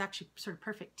 It's actually sort of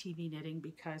perfect TV knitting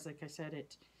because, like I said,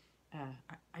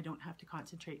 I don't have to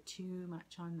concentrate too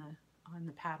much on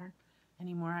the pattern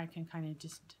anymore. I can kind of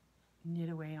just knit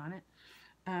away on it.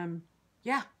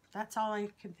 Yeah, that's all I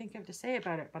can think of to say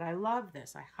about it, but I love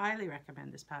this. I highly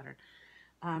recommend this pattern.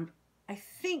 I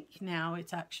think now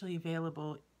it's actually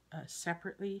available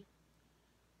separately.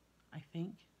 I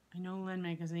think. I know Lynn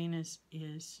Magazine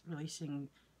is releasing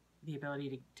the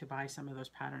ability to buy some of those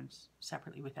patterns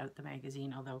separately without the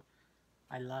magazine, although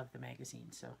I love the magazine,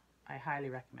 so I highly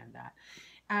recommend that.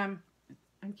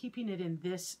 I'm keeping it in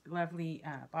this lovely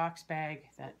box bag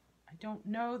that I don't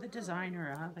know the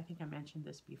designer of. I think I mentioned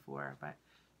this before, but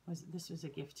this was a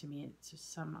gift to me. It's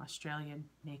just some Australian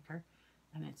maker,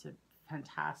 and it's a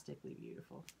fantastically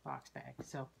beautiful box bag.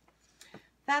 So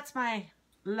that's my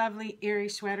lovely Erie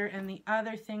sweater. And the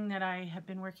other thing that I have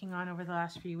been working on over the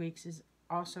last few weeks is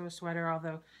also a sweater,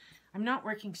 although I'm not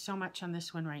working so much on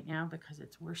this one right now because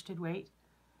it's worsted weight.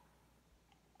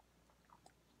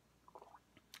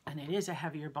 And it is a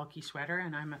heavier, bulky sweater,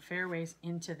 and I'm a fair ways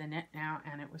into the knit now,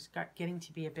 and it was getting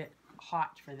to be a bit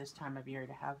hot for this time of year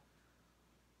to have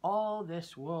all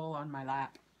this wool on my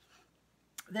lap.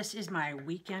 This is my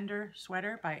Weekender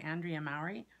sweater by Andrea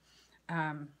Mowry.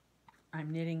 I'm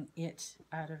knitting it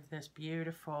out of this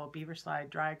beautiful Beaver Slide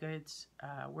Dry Goods,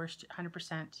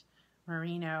 100%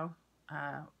 merino,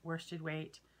 worsted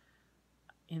weight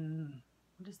in,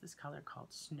 what is this color called?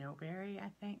 Snowberry, I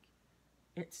think.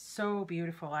 It's so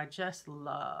beautiful. I just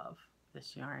love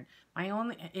this yarn.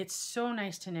 It's so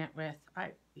nice to knit with.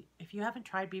 If you haven't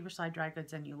tried Beaver Slide Dry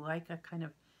Goods and you like a kind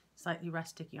of slightly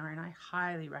rustic yarn, I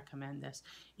highly recommend this.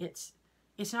 It's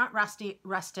not rustic.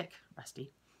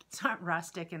 It's not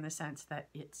rustic in the sense that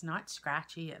it's not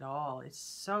scratchy at all. It's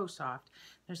so soft.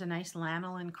 There's a nice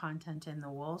lanolin content in the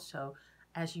wool, so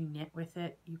as you knit with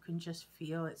it, you can just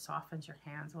feel it softens your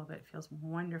hands a little bit. It feels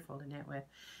wonderful to knit with.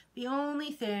 The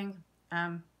only thing,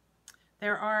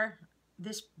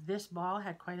 this ball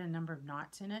had quite a number of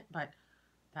knots in it, but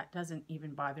that doesn't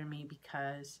even bother me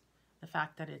because the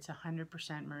fact that it's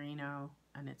 100% merino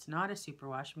and it's not a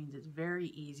superwash means it's very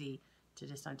easy to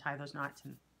just untie those knots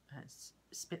and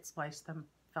spit splice them,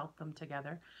 felt them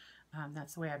together.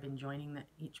 That's the way I've been joining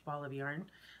each ball of yarn,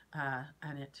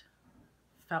 and it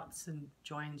felts and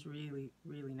joins really,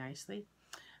 really nicely.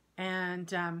 And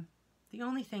the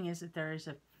only thing is that there is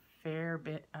a fair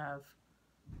bit of,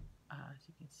 as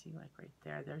you can see, like right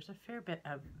there, there's a fair bit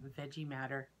of veggie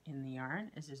matter in the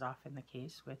yarn, as is often the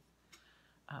case with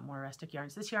more rustic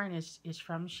yarns. This yarn is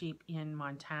from sheep in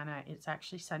Montana. It's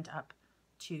actually sent up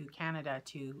to Canada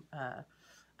to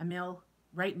a mill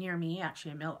right near me,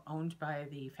 actually a mill owned by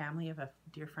the family of a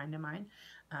dear friend of mine,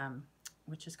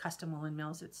 which is Custom Woolen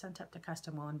Mills. It's sent up to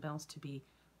Custom Woolen Mills to be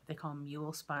what they call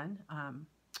mule spun.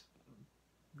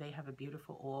 They have a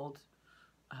beautiful old,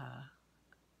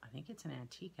 I think it's an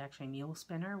antique actually, mule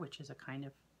spinner, which is a kind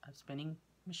of a spinning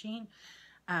machine.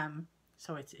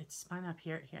 So it's spun up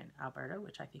here in Alberta,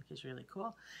 which I think is really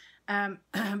cool.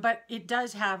 But it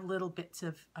does have little bits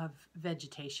of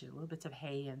vegetation, little bits of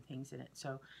hay and things in it.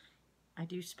 So I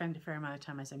do spend a fair amount of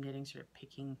time as I'm knitting sort of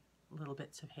picking little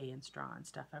bits of hay and straw and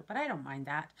stuff out, but I don't mind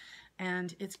that.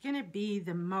 And it's going to be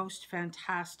the most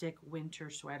fantastic winter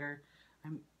sweater.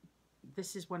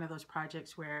 This is one of those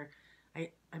projects where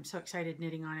I'm so excited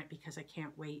knitting on it because I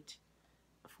can't wait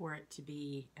for it to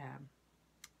be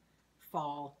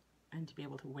fall and to be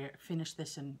able to finish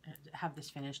this and have this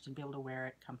finished and be able to wear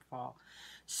it come fall.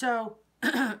 So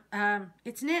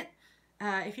it's knit.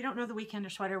 If you don't know the Weekender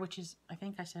sweater, which is, I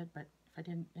think I said, but if I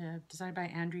didn't, designed by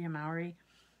Andrea Mowry.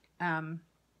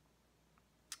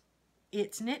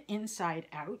 It's knit inside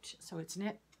out, so it's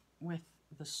knit with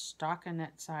the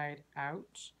stockinette side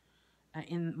out,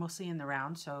 mostly in the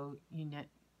round, so you knit,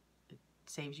 it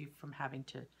saves you from having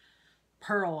to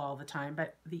purl all the time,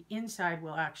 but the inside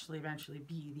will actually eventually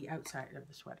be the outside of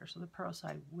the sweater. So the purl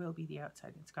side will be the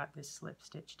outside. It's got this slip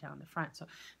stitch down the front. So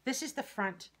this is the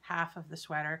front half of the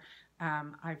sweater.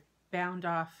 I've bound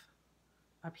off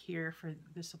up here for,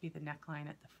 this will be the neckline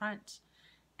at the front.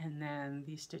 And then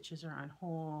these stitches are on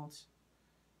holes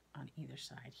on either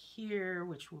side here,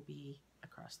 which will be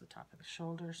across the top of the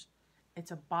shoulders. It's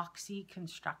a boxy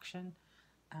construction.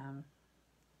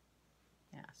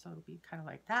 Yeah, so it'll be kind of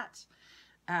like that.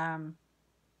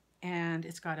 And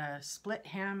it's got a split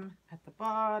hem at the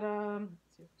bottom.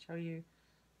 Let's see if I can show you.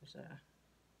 There's a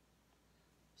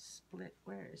split,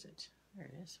 where is it? There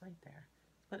it is, right there.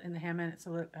 Split in the hem, and it's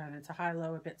a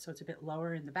high-low a bit, so it's a bit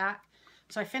lower in the back.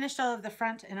 So I finished all of the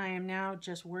front, and I am now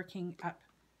just working up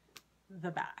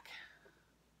the back.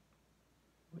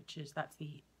 which is,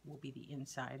 will be the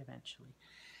inside eventually.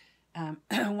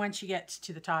 Once you get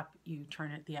to the top, you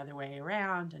turn it the other way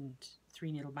around and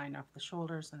 3 needle bind off the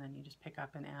shoulders, and then you just pick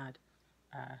up and add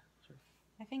sort of,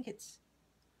 I think it's,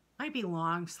 might be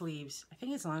long sleeves. I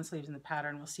think it's long sleeves in the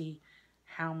pattern. We'll see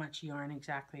how much yarn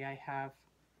exactly I have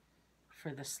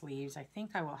for the sleeves. I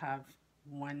think I will have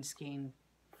 1 skein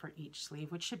for each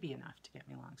sleeve, which should be enough to get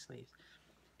me long sleeves.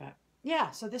 But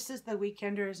yeah, so this is the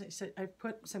Weekender. As I said, I've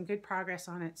put some good progress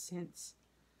on it since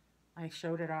I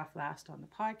showed it off last on the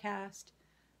podcast.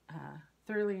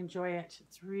 Thoroughly enjoy it.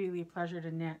 It's really a pleasure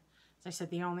to knit. As I said,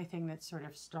 the only thing that sort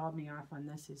of stalled me off on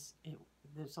this is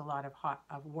there's a lot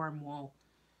of warm wool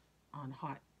on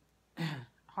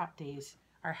hot days.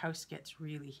 Our house gets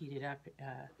really heated up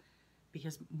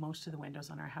because most of the windows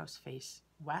on our house face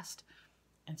west,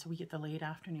 and so we get the late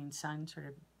afternoon sun, sort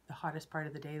of the hottest part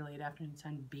of the day, late afternoon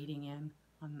sun beating in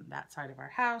on that side of our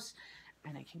house,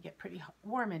 and it can get pretty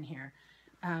warm in here.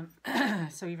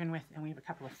 So even with, and we have a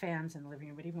couple of fans in the living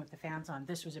room, but even with the fans on,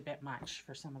 this was a bit much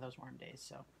for some of those warm days.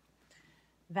 So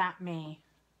that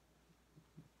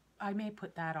I may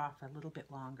put that off a little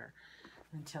bit longer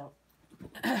until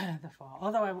the fall.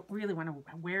 Although I really want to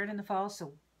wear it in the fall,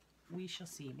 so we shall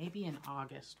see. Maybe in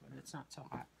August when it's not so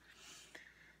hot.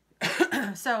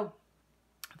 So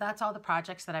that's all the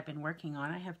projects that I've been working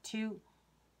on. I have 2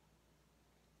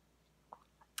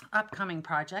 upcoming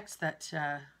projects that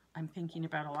I'm thinking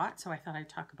about a lot, so I thought I'd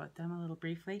talk about them a little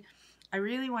briefly. I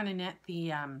really want to knit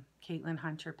the Caitlin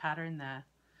Hunter pattern, I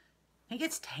think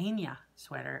it's Tegna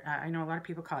sweater. I know a lot of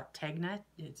people call it Tegna.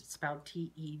 It's spelled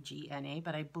T-E-G-N-A,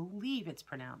 but I believe it's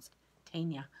pronounced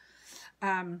Tegna.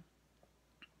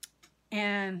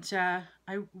 And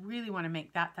I really want to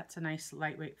make that. That's a nice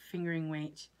lightweight fingering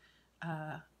weight,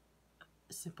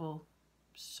 simple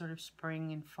sort of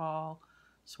spring and fall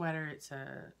sweater. It's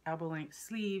a elbow length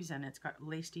sleeves, and it's got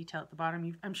lace detail at the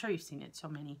bottom. I'm sure you've seen it. So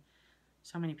many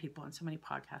people and so many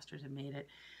podcasters have made it.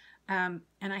 And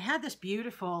I had this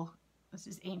beautiful, this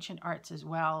is Ancient Arts as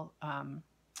well.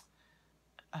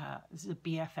 This is a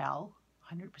BFL,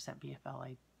 100% BFL,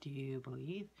 I do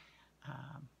believe.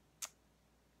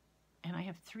 And I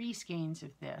have 3 skeins of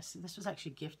this. This was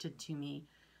actually gifted to me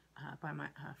by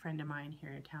a friend of mine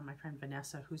here in town, my friend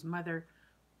Vanessa, whose mother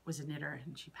was a knitter,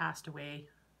 and she passed away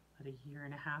about a year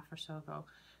and a half or so ago.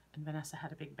 And Vanessa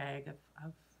had a big bag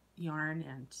of yarn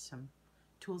and some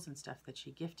tools and stuff that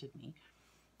she gifted me,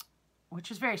 which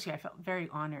was very sweet. I felt very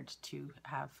honored to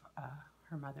have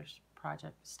her mother's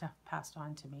project stuff passed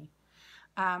on to me.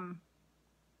 And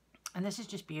this is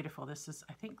just beautiful. This is,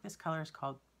 I think this color is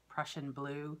called Prussian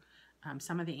Blue.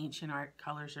 Some of the ancient art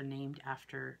colors are named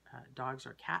after dogs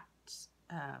or cats.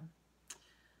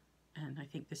 And I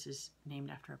think this is named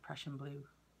after a Prussian blue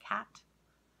cat.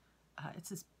 It's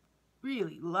this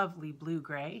really lovely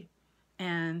blue-gray.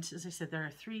 And as I said, there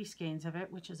are 3 skeins of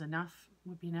it, which is enough,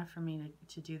 would be enough for me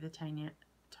to do the tiny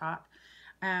top.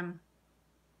 And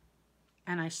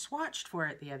I swatched for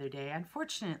it the other day,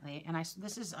 unfortunately, and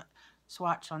this is a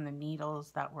swatch on the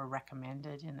needles that were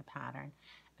recommended in the pattern.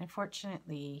 And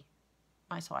unfortunately,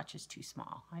 my swatch is too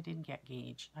small. I didn't get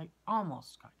gauge. I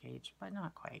almost got gauge, but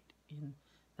not quite in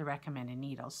the recommended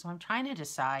needles. So I'm trying to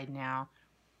decide now.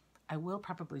 I will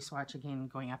probably swatch again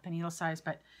going up in needle size,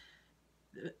 but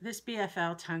this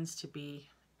BFL tends to be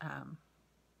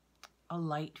a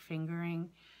light fingering.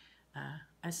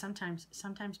 As sometimes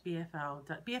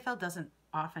BFL doesn't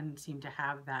often seem to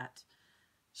have that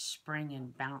spring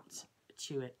and bounce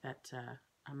to it that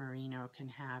a merino can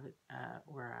have,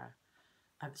 or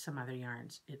some other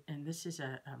yarns. And this is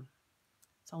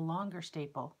it's a longer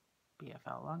staple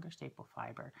BFL, longer staple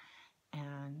fiber,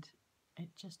 and it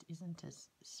just isn't as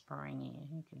springy.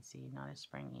 You can see not as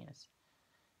springy as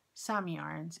some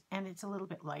yarns, and it's a little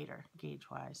bit lighter gauge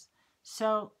wise.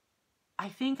 So I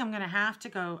think I'm going to have to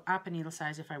go up a needle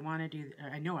size if I want to do,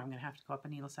 I know I'm going to have to go up a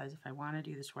needle size if I want to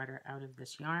do the sweater out of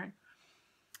this yarn.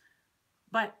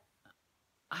 But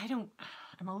I'm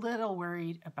a little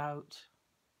worried about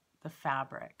the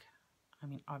fabric. I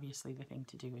mean, obviously the thing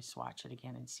to do is swatch it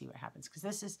again and see what happens, because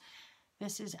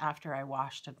this is after I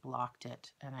washed and blocked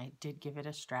it, and I did give it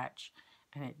a stretch,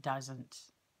 and it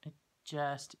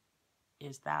just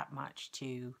is that much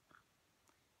too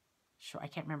short. I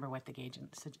can't remember what the gauge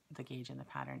in the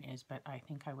pattern is, but I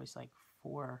think I was like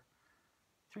 3 or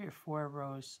 4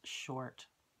 rows short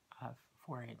of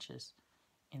 4 inches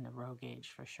in the row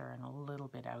gauge for sure, and a little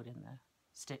bit out in the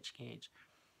stitch gauge.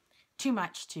 Too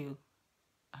much to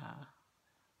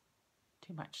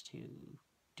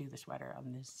do the sweater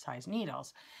on this size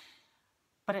needles.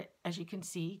 But as you can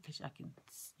see, because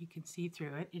you can see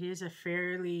through it, it is a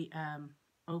fairly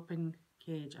open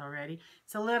gauge already.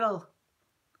 It's a little,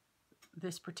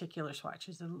 this particular swatch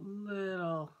is a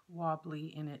little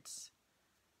wobbly in its,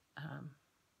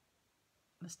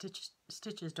 the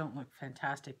stitches don't look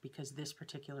fantastic because this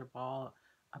particular ball,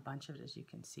 a bunch of it, as you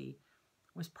can see,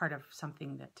 was part of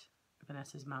something that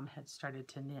Vanessa's mom had started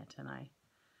to knit, and I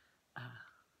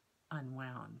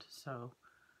unwound. So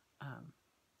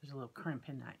there's a little crimp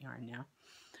in that yarn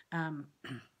now,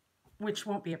 which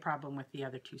won't be a problem with the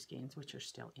other two skeins, which are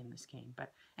still in the skein.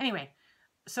 But anyway,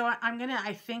 so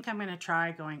I think I'm gonna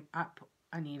try going up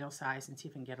a needle size and see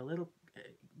if I can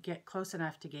get close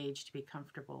enough to gauge to be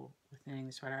comfortable with knitting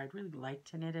the sweater. I'd really like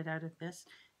to knit it out of this.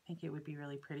 I think it would be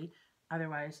really pretty.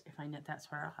 Otherwise, if I knit that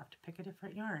sweater, I'll have to pick a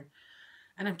different yarn.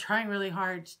 And I'm trying really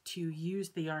hard to use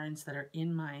the yarns that are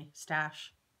in my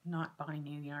stash, not buy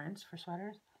new yarns for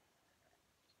sweaters,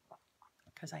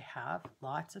 because I have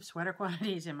lots of sweater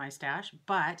quantities in my stash,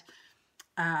 but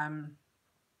I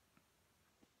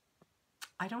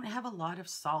don't have a lot of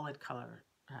solid color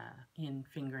in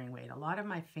fingering weight. A lot of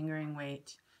my fingering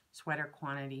weight sweater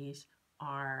quantities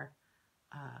are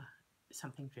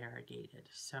something variegated,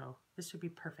 so this would be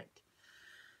perfect.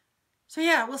 So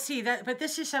yeah, we'll see that. But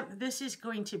this is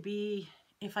going to be,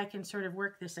 if I can sort of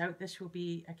work this out, this will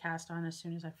be a cast on as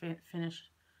soon as I finish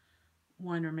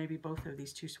one or maybe both of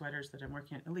these two sweaters that I'm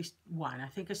working on. At least one. I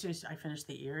think as soon as I finish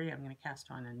the Erie, I'm going to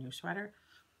cast on a new sweater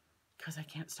because I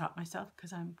can't stop myself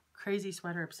because I'm crazy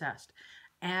sweater obsessed.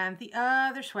 And the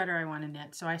other sweater I want to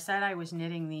knit. So I said I was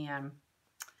knitting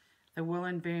the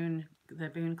woolen Boone, the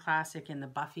Boone Classic in the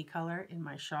Buffy color in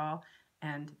my shawl.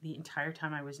 And the entire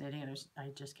time I was knitting it, I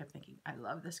just kept thinking, I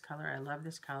love this color, I love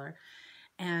this color.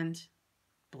 And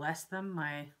bless them,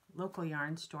 my local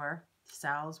yarn store,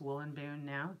 Sal's Woolen Boone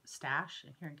now, Stash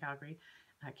here in Calgary,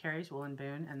 carries Woolen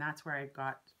Boone. And that's where I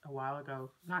got a while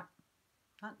ago, not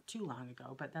too long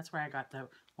ago, but that's where I got the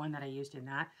one that I used in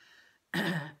that.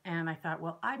 And I thought,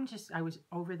 well, I was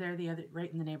over there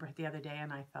right in the neighborhood the other day,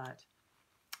 and I thought,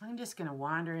 I'm just going to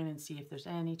wander in and see if there's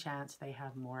any chance they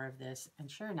have more of this. And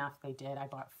sure enough, they did. I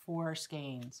bought 4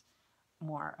 skeins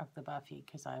more of the Buffy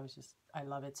because I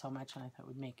love it so much, and I thought it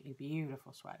would make a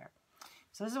beautiful sweater.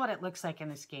 So this is what it looks like in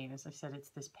the skein. As I said, it's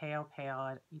this pale.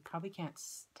 You probably can't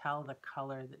tell the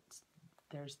color.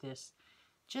 There's this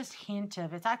just hint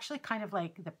of, it's actually kind of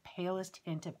like the palest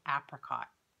hint of apricot,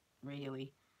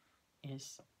 really,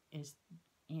 is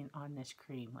on this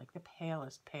cream, like the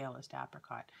palest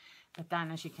apricot. But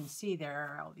then, as you can see, there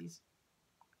are all these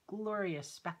glorious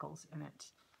speckles in it,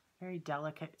 very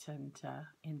delicate, and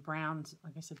in browns,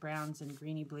 like I said, browns and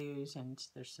greeny blues, and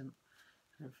there's some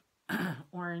sort of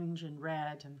orange and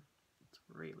red, and it's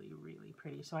really, really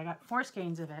pretty. So I got 4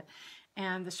 skeins of it,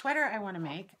 and the sweater I want to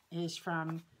make is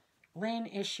from Lane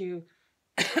issue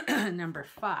number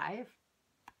 5,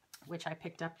 which I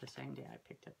picked up the same day I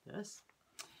picked up this.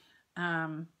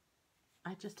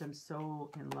 I just am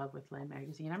so in love with Lane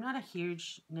magazine. I'm not a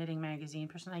huge knitting magazine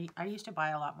person. I used to buy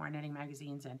a lot more knitting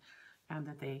magazines and found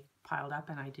that they piled up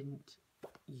and I didn't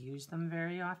use them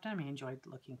very often. I mean, I enjoyed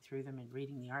looking through them and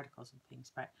reading the articles and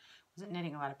things, but wasn't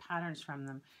knitting a lot of patterns from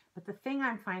them. But the thing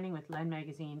I'm finding with Lane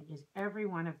magazine is every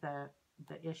one of the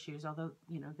issues, although,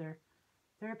 you know, they're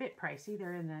a bit pricey.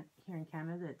 They're here in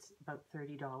Canada, it's about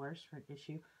 $30 for an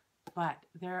issue, but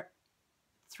they're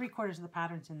 3/4 of the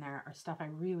patterns in there are stuff I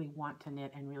really want to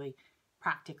knit and really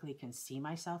practically can see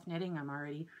myself knitting. I'm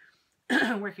already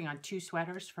working on 2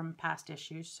 sweaters from past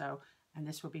issues, and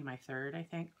this will be my 3rd, I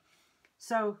think.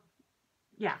 So,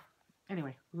 yeah.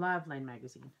 Anyway, love Lane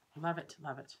magazine. Love it,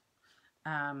 love it.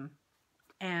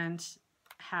 And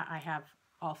I have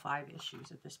all 5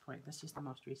 issues at this point. This is the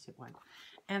most recent one.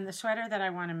 And the sweater that I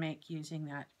want to make using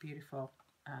that beautiful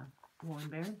woolen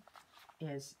Boone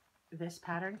is this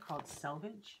pattern called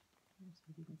Selvage. Let's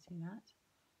see if you can see that,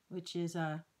 which is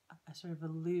a sort of a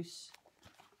loose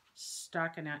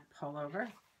stockinette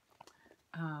pullover.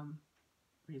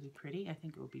 Really pretty. I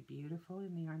think it will be beautiful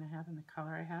in the yarn I have and the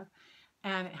color I have.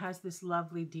 And it has this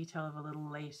lovely detail of a little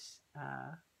lace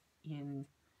in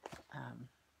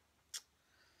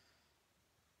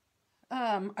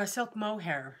a silk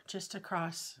mohair just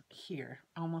across here,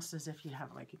 almost as if you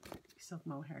have like a silk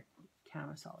mohair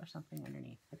camisole or something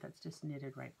underneath, but that's just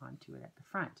knitted right onto it at the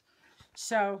front.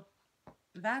 So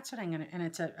that's what I'm going to, and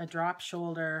it's a drop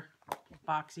shoulder,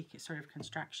 boxy sort of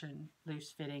construction, loose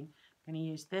fitting. I'm going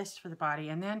to use this for the body.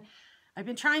 And then I've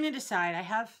been trying to decide, I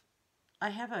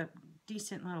have a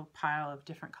decent little pile of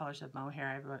different colors of mohair.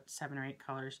 I have about 7 or 8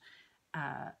 colors,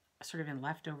 sort of in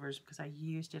leftovers because I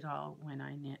used it all when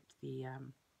I knit the,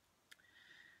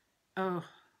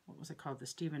 what was it called? The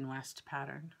Stephen West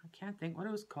pattern. I can't think what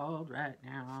it was called right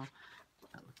now.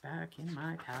 I'll look back in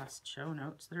my past show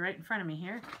notes that are right in front of me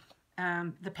here.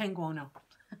 The Penguono.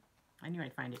 I knew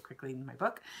I'd find it quickly in my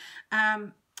book.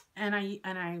 And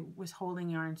I was holding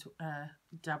yarns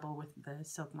double with the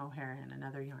silk mohair and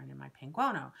another yarn in my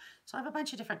Penguono. So I have a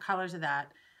bunch of different colors of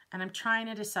that. And I'm trying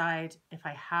to decide if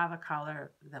I have a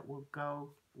color that will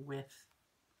go with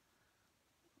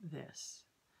this,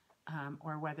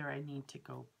 or whether I need to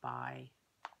go buy.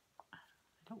 I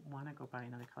don't want to go buy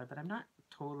another color, but I'm not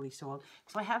totally sold.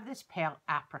 So I have this pale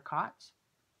apricot,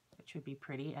 which would be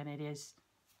pretty, and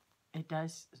it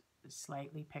does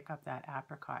slightly pick up that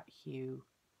apricot hue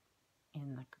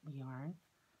in the yarn.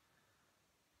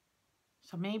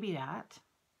 So maybe that,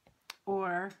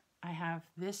 or I have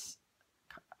this.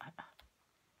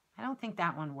 I don't think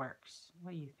that one works.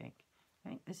 What do you think? I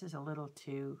think this is a little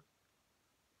too,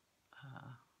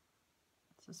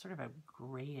 it's a sort of a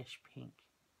grayish pink.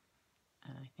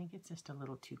 And I think it's just a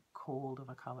little too cold of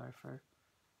a color for,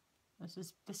 this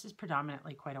is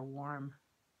predominantly quite a warm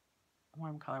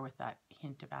color with that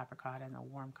hint of apricot and the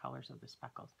warm colors of the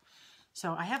speckles.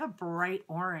 So I have a bright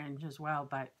orange as well,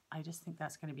 but I just think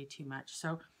that's going to be too much.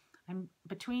 So I'm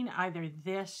between either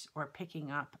this or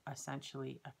picking up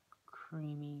essentially a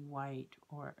creamy white,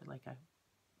 or like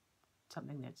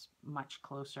something that's much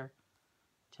closer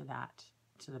to that,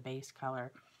 to the base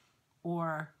color,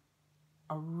 or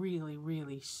a really,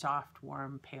 really soft,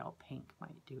 warm, pale pink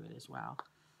might do it as well.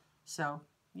 So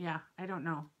yeah, I don't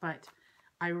know, but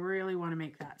I really want to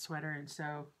make that sweater. And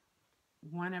so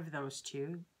one of those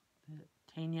two, the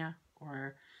Tanya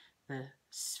or the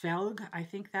Svelg, I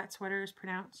think that sweater is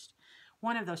pronounced.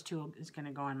 One of those two is going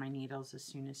to go on my needles as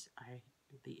soon as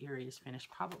the earring is finished.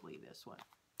 Probably this one.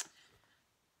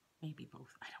 Maybe both.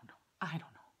 I don't know.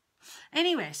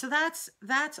 Anyway, so that's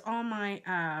all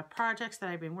my projects that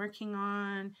I've been working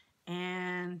on,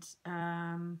 and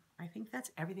I think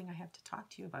that's everything I have to talk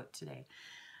to you about today.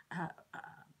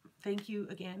 Thank you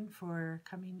again for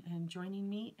coming and joining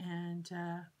me, and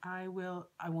I will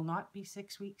not be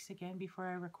 6 weeks again before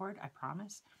I record. I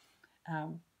promise.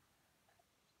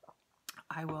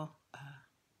 I will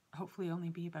hopefully only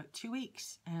be about 2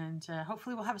 weeks, and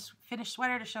hopefully we'll have a finished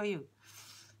sweater to show you.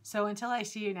 So until I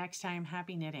see you next time,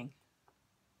 happy knitting.